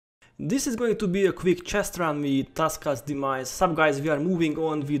This is going to be a quick chest run with Tascas Demise. Sup guys, we are moving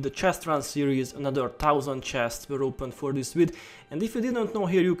on with the chest run series. Another 1000 chests were opened for this vid. And if you didn't know,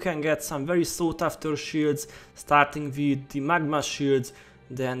 here you can get some very sought after shields, starting with the magma shields,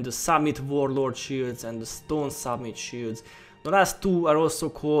 then the summit warlord shields and the stone summit shields. The last two are also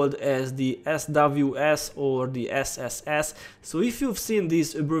called as the SWS or the SSS. So if you've seen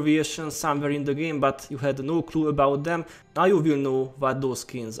these abbreviations somewhere in the game but you had no clue about them, now you will know what those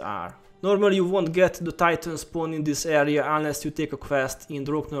skins are. Normally you won't get the Titan spawn in this area unless you take a quest in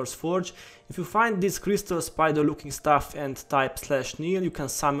Droknar's Forge. If you find this crystal spider looking stuff and type /Neil, you can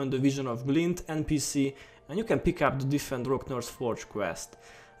summon the Vision of Glint NPC and you can pick up the different Droknar's Forge quest.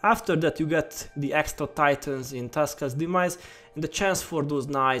 After that you get the extra titans in Tascas Demise and the chance for those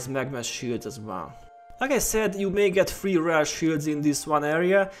nice magma shields as well. Like I said, you may get 3 rare shields in this one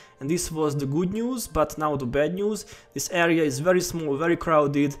area, and this was the good news, but now the bad news. This area is very small, very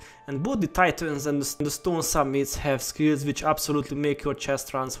crowded, and both the titans and the stone summits have skills which absolutely make your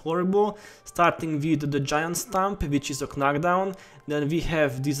chest runs horrible, starting with the giant stomp, which is a knockdown. Then we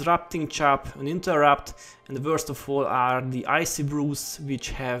have disrupting chop, an interrupt, and the worst of all are the Icy Brutes, which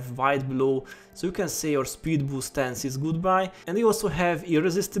have wide blow, so you can say your speed boost stance is goodbye. And they also have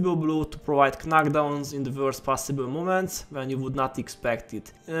irresistible blow to provide knockdowns in the worst possible moments when you would not expect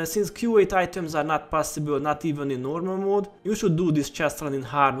it. Since Q8 items are not possible, not even in normal mode, you should do this chest run in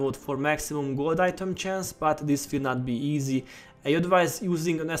hard mode for maximum gold item chance, but this will not be easy. I advise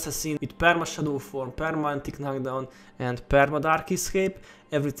using an assassin with perma shadow form, perma antique knockdown and perma dark escape.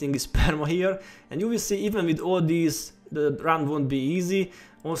 Everything is perma here, and you will see even with all these the run won't be easy.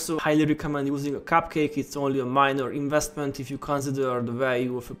 Also highly recommend using a cupcake. It's only a minor investment if you consider the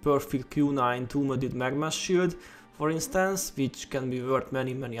value of a perfect Q9 two-modded magma shield, for instance, which can be worth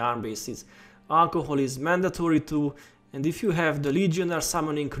many arm bases. Alcohol is mandatory too, and if you have the Legionnaire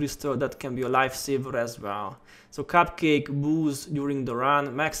summoning crystal, that can be a lifesaver as well. So cupcake, booze during the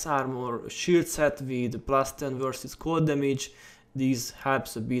run, max armor, shield set with +10 versus cold damage. This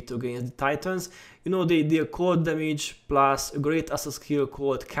helps a bit against the titans. You know, they deal cold damage plus a great assassin skill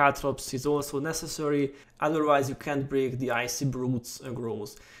called caltrops is also necessary, otherwise you can't break the Icy Brutes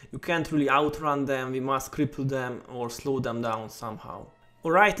aggros. You can't really outrun them, we must cripple them or slow them down somehow.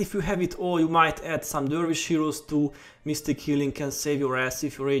 Alright, if you have it all, you might add some Dervish heroes too. Mystic healing can save your ass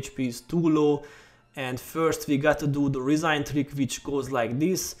if your HP is too low. And first we gotta do the Resign trick, which goes like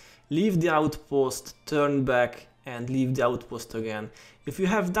this. Leave the outpost, turn back and leave the outpost again. If you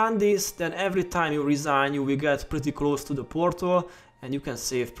have done this, then every time you resign you will get pretty close to the portal and you can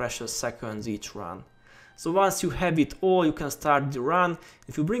save precious seconds each run. So once you have it all, you can start the run.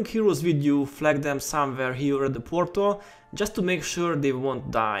 If you bring heroes with you, flag them somewhere here at the portal, just to make sure they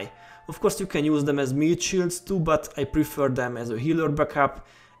won't die. Of course you can use them as meat shields too, but I prefer them as a healer backup,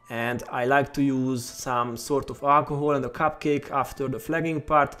 and I like to use some sort of alcohol and a cupcake after the flagging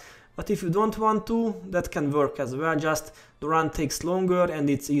part. But if you don't want to, that can work as well, just the run takes longer and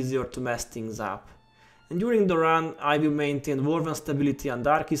it's easier to mess things up. And during the run I will maintain dwarven stability and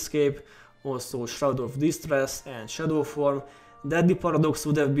dark escape, also Shroud of Distress and Shadow Form. Deadly Paradox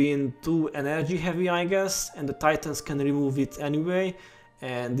would have been too energy heavy I guess, and the titans can remove it anyway,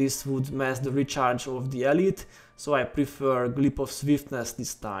 and this would mess the recharge of the elite, so I prefer Grip of Swiftness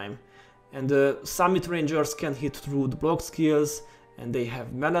this time. And the Summit Rangers can hit through the block skills, and they have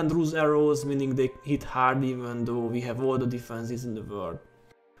Melandruz arrows, meaning they hit hard even though we have all the defenses in the world.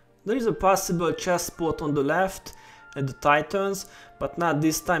 There is a possible chest spot on the left at the titans, but not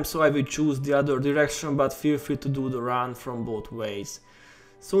this time, so I will choose the other direction, but feel free to do the run from both ways.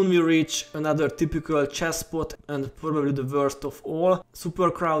 Soon we reach another typical chest spot and probably the worst of all, super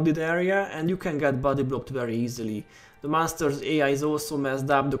crowded area, and you can get body blocked very easily. The monster's AI is also messed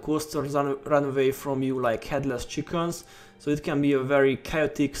up, the coasters run away from you like headless chickens, so it can be a very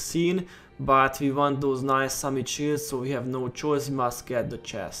chaotic scene, but we want those nice summit shields, so we have no choice, we must get the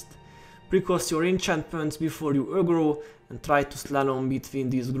chest. Precast your enchantments before you aggro and try to slalom between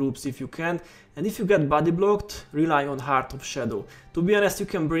these groups if you can, and if you get body blocked, rely on Heart of Shadow. To be honest, you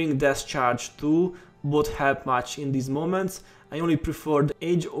can bring Death Charge too, both help much in these moments. I only prefer the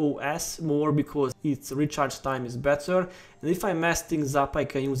HOS more because its recharge time is better, and if I mess things up I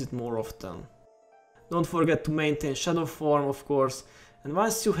can use it more often. Don't forget to maintain Shadow Form of course, and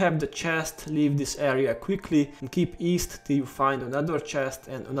once you have the chest, leave this area quickly and keep east till you find another chest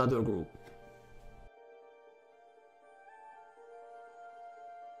and another group.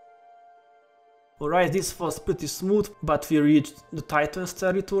 Alright, this was pretty smooth, but we reached the Titans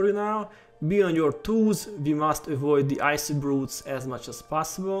territory now. Be on your toes, we must avoid the Icy Brutes as much as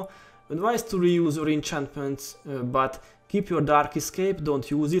possible. Advise to reuse your enchantments, but Keep your Dark Escape, don't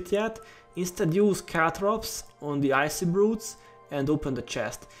use it yet. Instead use caltrops on the Icy Brutes and open the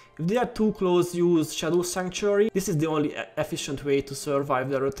chest. If they are too close, use Shadow Sanctuary. This is the only efficient way to survive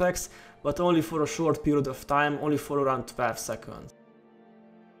their attacks, but only for a short period of time, only for around 12 seconds.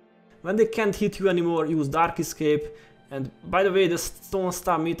 When they can't hit you anymore, use Dark Escape. And by the way, the Stone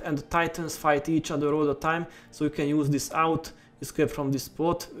Stomp and the Titans fight each other all the time, so you can use this out, escape from this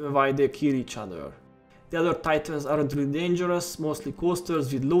spot while they kill each other. The other Titans aren't really dangerous, mostly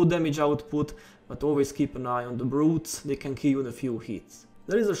coasters with low damage output, but always keep an eye on the Brutes, they can kill you in a few hits.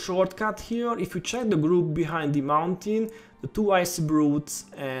 There is a shortcut here. If you check the group behind the mountain, the 2 Icy Brutes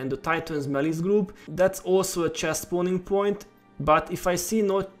and the Titans Malice group, that's also a chest spawning point, but if I see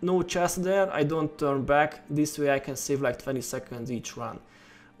no chest there, I don't turn back, this way I can save like 20 seconds each run.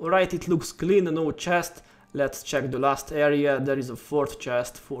 Alright, it looks clean, no chest, let's check the last area, there is a 4th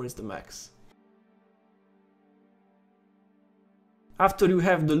chest, 4 is the max. After you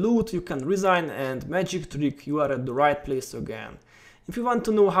have the loot, you can resign and magic trick, you are at the right place again. If you want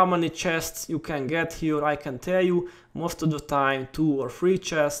to know how many chests you can get here, I can tell you, most of the time 2 or 3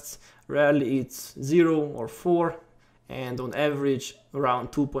 chests, rarely it's 0 or 4, and on average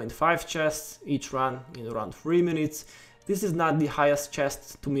around 2.5 chests each run in around 3 minutes. This is not the highest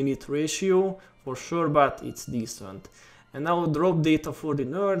chest to minute ratio for sure, but it's decent. And now drop data for the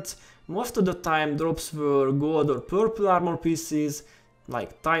nerds. Most of the time drops were gold or purple armor pieces,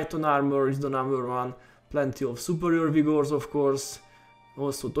 like Titan armor is the number 1, plenty of superior vigors of course,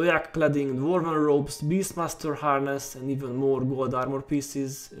 also dolyak cladding, dwarven ropes, beastmaster harness, and even more gold armor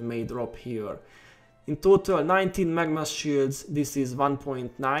pieces may drop here. In total 19 magma shields, this is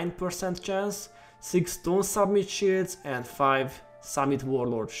 1.9% chance, 6 stone summit shields and 5 summit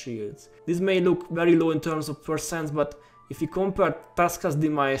warlord shields. This may look very low in terms of percents, but if you compare Tascas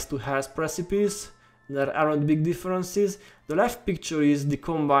Demise to Hell's Precipice, there aren't big differences. The left picture is the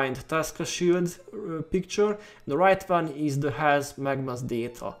combined Tasca shield picture, the right one is the Hell's Magma's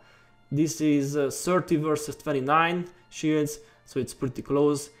data. This is 30 versus 29 shields, so it's pretty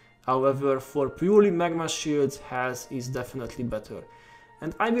close. However, for purely magma shields, Hell's is definitely better.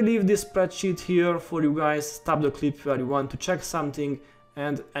 And I will leave this spreadsheet here for you guys, stop the clip where you want to check something,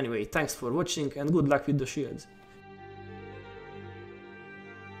 and anyway, thanks for watching and good luck with the shields.